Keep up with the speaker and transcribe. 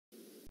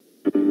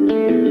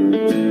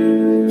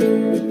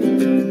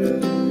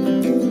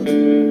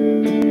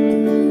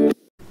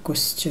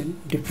Question: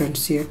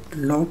 differentiate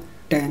log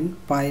 10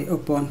 pi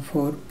upon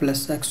 4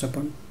 plus x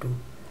upon 2.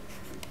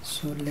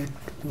 So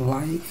let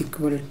y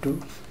equal to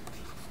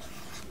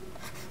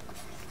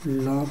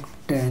log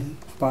 10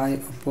 pi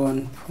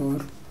upon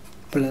 4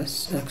 plus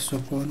x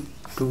upon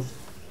 2.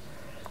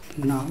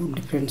 Now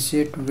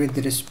differentiate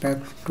with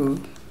respect to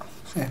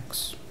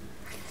x.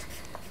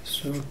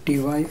 So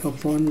dy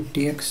upon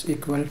dx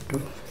equal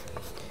to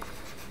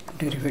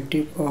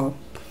derivative of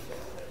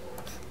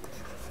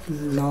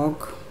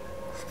log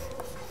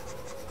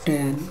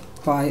 10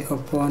 pi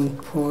upon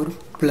 4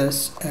 plus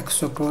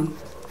x upon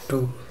 2.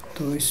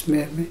 तो इसमें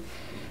हमें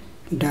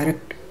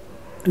direct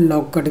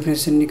log का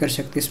differentiation नहीं कर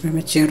सकते, इसमें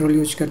हमें chain rule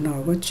use करना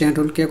होगा. चेन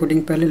रूल के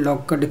अकॉर्डिंग पहले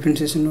लॉग का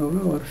डिफरेंशिएशन होगा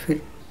और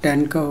फिर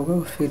 10 का होगा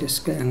और फिर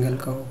इसके एंगल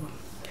का होगा.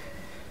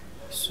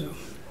 सो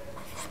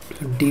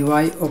D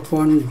Y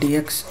upon D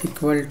x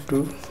equal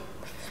to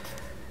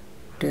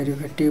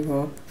derivative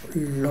of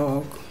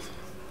log.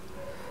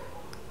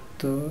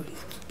 तो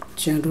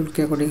चेन रूल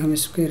के अकॉर्डिंग हम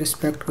इसके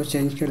रिस्पेक्ट को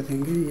चेंज कर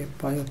देंगे. ये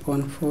pi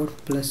upon 4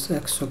 plus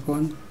x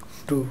upon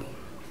 2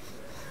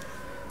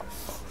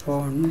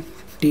 upon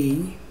T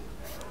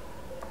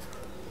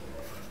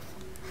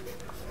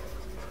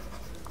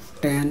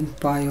 10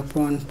 pi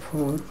upon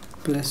 4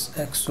 plus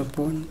x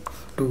upon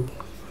 2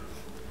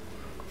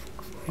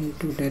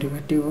 into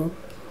derivative of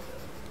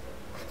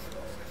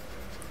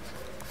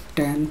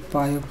 10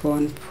 pi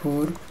upon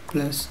 4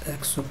 plus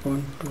x upon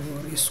 2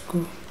 और इसको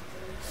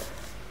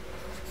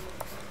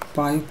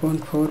pi upon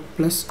 4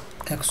 plus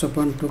x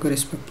upon 2 के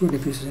रिस्पेक्ट में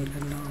डिफरेंशिएशन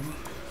करना होगा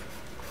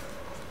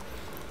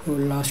और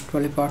लास्ट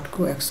वाले पार्ट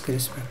को एक्स के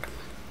रिस्पेक्ट में.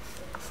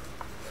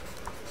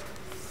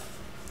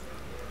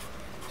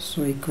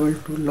 सो इक्वल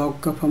टू लॉग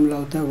का फॉर्मूला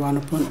होता है 1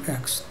 अपॉन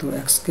एक्स. तो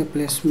एक्स के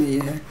प्लेस में ये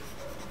है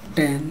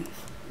 10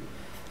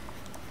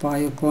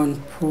 pi upon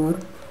 4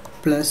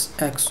 plus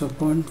x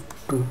upon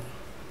 2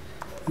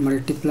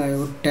 multiply,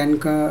 और 10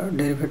 का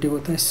डेरिवेटिव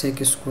होता है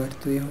सेक स्क्वायर.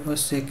 तो ये होगा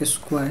sec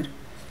square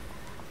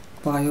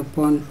pi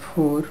upon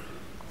 4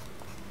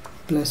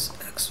 plus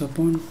x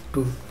upon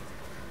 2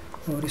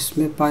 और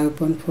इसमें पाई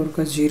अपॉन 4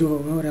 का 0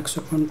 होगा और एक्स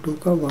अपॉन 2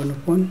 का 1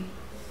 अपॉन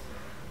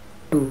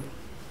 2.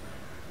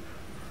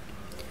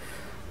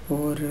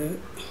 और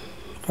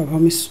अब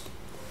हम इस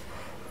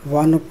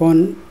 1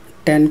 अपॉन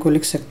 10 को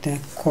लिख सकते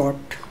हैं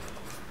cot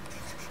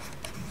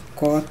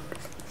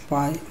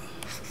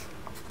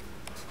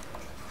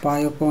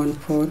pi upon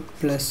 4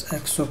 plus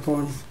x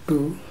upon 2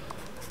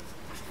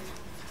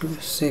 to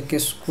sec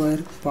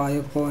square pi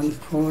upon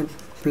 4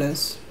 plus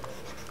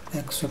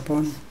x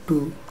upon 2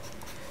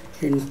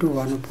 into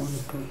 1 upon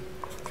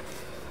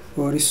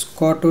 2. और इस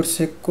कॉट और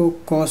सेक को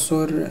कॉस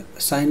और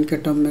साइन के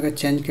टर्म में अगर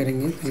चेंज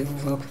करेंगे तो ये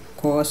होगा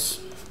cos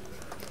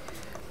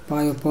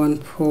pi upon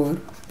 4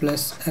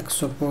 plus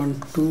x upon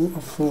 2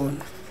 upon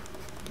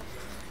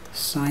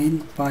sine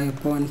pi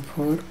upon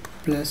 4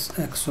 plus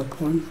x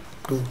upon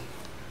 2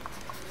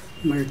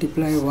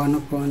 multiply 1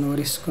 upon, और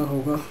इसका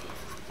होगा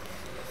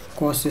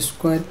cos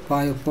square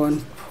pi upon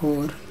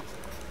 4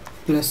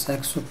 plus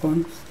x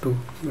upon 2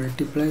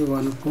 multiply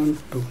 1 upon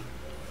 2.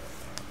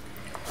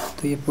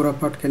 तो ये पूरा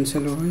पार्ट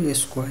कैंसिल होगा, ये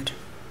square.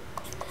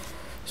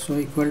 So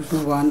equal to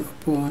 1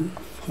 upon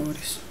और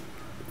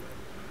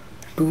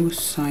 2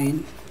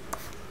 sine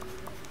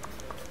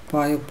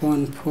pi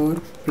upon 4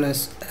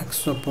 plus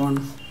x upon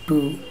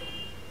 2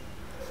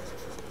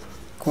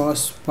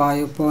 cos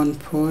pi upon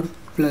 4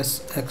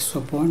 plus x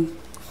upon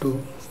 2.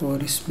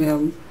 और इसमें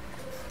हम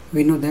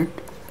we know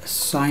that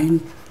sin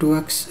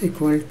 2x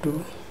equal to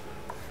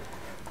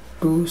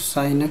 2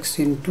 sin x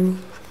into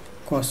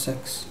cos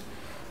x.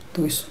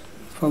 तो इस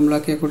formula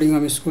के according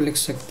हम इसको लिख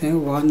सकते हैं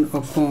 1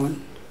 upon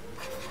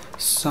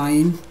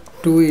sine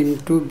 2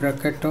 into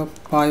bracket of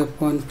pi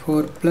upon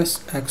 4 plus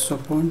x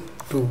upon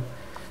 2.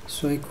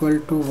 So equal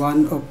to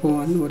 1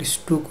 upon, और इस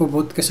 2 को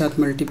बोथ के साथ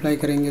मल्टीप्लाई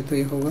करेंगे तो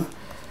ये होगा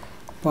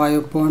pi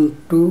upon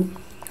 2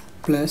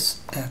 plus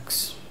x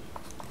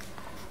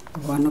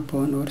 1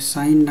 upon, और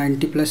साइन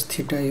 90 प्लस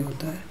थीटा ये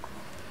होता है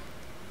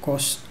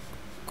कॉस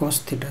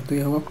थीटा. तो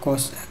ये होगा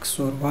कॉस एक्स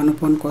और 1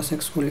 अपॉन कॉस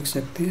एक्स को लिख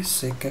सकते हैं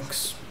सेक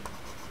एक्स.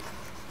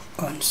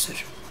 आंसर.